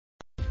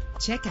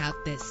Check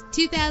out this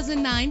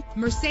 2009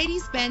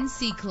 Mercedes-Benz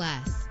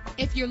C-Class.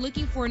 If you're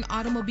looking for an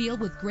automobile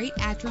with great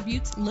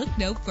attributes, look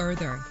no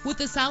further. With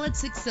a solid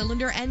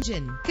 6-cylinder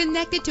engine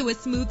connected to a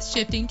smooth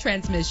shifting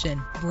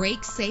transmission,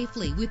 brake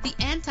safely with the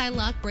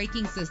anti-lock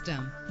braking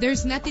system.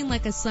 There's nothing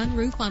like a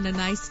sunroof on a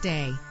nice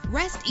day.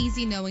 Rest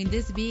easy knowing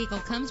this vehicle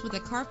comes with a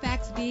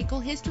Carfax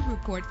Vehicle History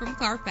Report from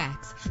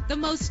Carfax, the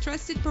most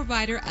trusted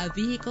provider of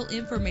vehicle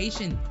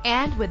information.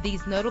 And with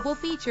these notable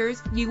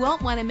features, you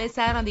won't want to miss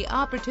out on the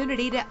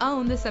opportunity to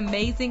own this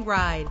amazing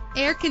ride.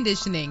 Air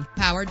conditioning,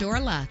 power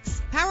door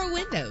locks, power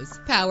windows,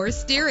 power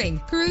steering,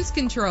 cruise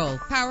control,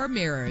 power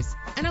mirrors,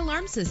 an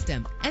alarm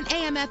system, an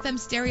AM/FM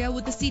stereo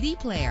with a CD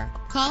player.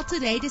 Call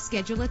today to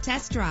schedule a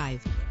test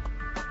drive.